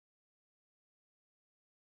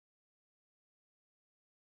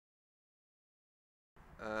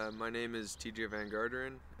My name is Tejay van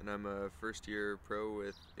Garderen, and I'm a first-year pro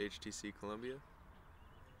with htc-columbia.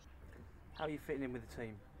 How are you fitting in with the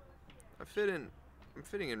team? I'm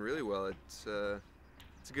fitting in really well. It's a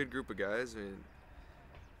good group of guys. I mean,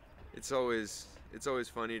 it's always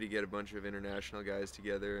funny to get a bunch of international guys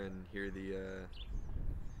together and hear the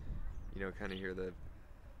kind of hear the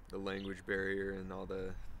language barrier and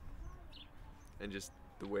and just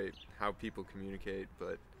the way how people communicate.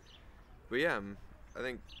 But yeah, I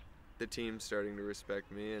think the team's starting to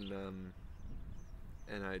respect me, and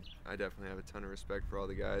I definitely have a ton of respect for all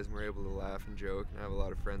the guys, and we're able to laugh and joke, and I have a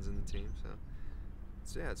lot of friends in the team.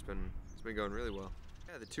 So yeah, it's been going really well.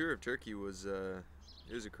 Yeah, the Tour of Turkey was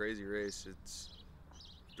it was a crazy race. It's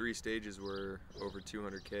 3 stages were over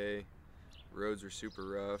 200K. Roads were super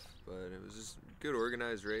rough, but it was just a good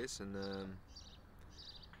organized race, and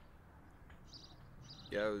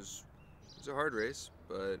yeah, it was a hard race,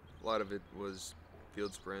 but a lot of it was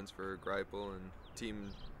field sprints for Greipel, and team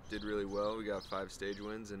did really well. We got 5 stage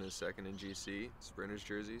wins and a second in GC sprinters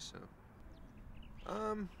jersey. So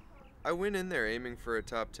I went in there aiming for a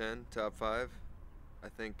top 10, top 5. I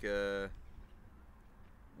think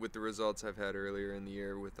with the results I've had earlier in the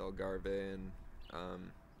year with Algarve and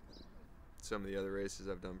some of the other races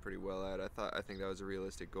I've done pretty well at, I think that was a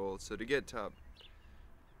realistic goal. So to get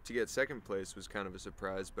second place was kind of a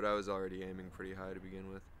surprise, but I was already aiming pretty high to begin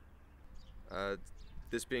with.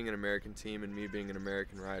 This being an American team and me being an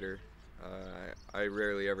American rider, I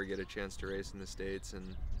rarely ever get a chance to race in the States,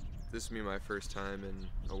 and this will be my first time in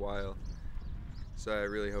a while, so I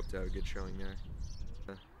really hope to have a good showing there.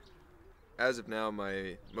 As of now,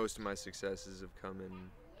 most of my successes have come in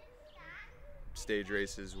stage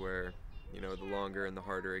races where, the longer and the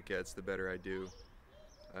harder it gets, the better I do.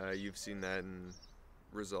 You've seen that in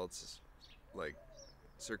results like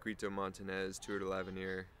Circuito Montanez, Tour de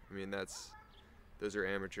l'Avenir. I mean, those are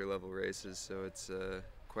amateur level races, so it's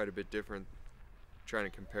quite a bit different trying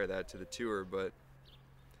to compare that to the Tour, but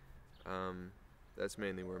that's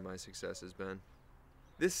mainly where my success has been.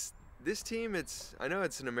 This team, I know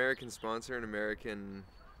it's an American sponsor, an American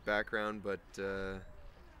background, but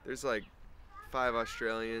there's like 5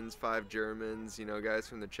 Australians, 5 Germans, guys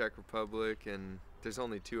from the Czech Republic, and there's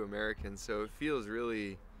only 2 Americans, so it feels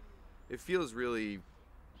really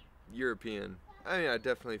European. I mean, I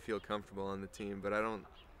definitely feel comfortable on the team, but I don't.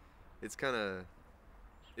 It's kind of.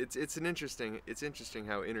 It's interesting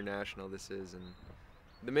how international this is, and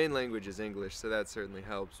the main language is English, so that certainly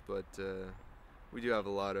helps. But we do have a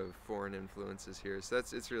lot of foreign influences here, so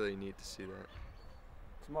it's really neat to see that.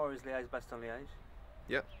 Tomorrow is Liege, Bastogne, Liege.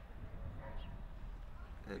 Yep.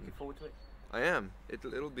 Looking forward to it. I am.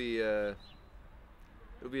 It'll be a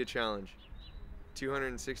challenge.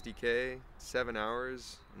 260K, 7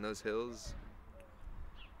 hours in those hills.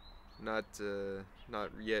 Not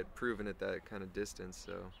yet proven at that kind of distance,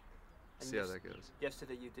 so see how that goes.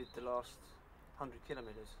 Yesterday you did the last 100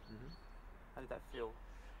 kilometers. How did that feel?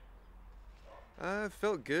 It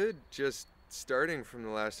felt good just starting from the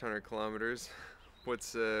last 100 kilometers.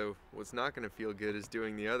 What's not going to feel good is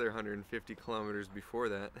doing the other 150 kilometers before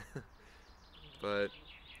that. But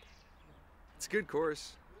it's a good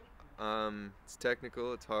course. It's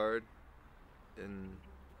technical, it's hard, and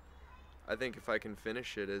I think if I can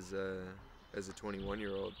finish it as a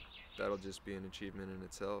 21-year-old, that'll just be an achievement in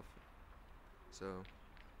itself. So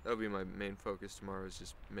that'll be my main focus tomorrow, is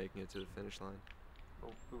just making it to the finish line.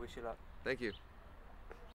 Well, we wish you luck. Thank you.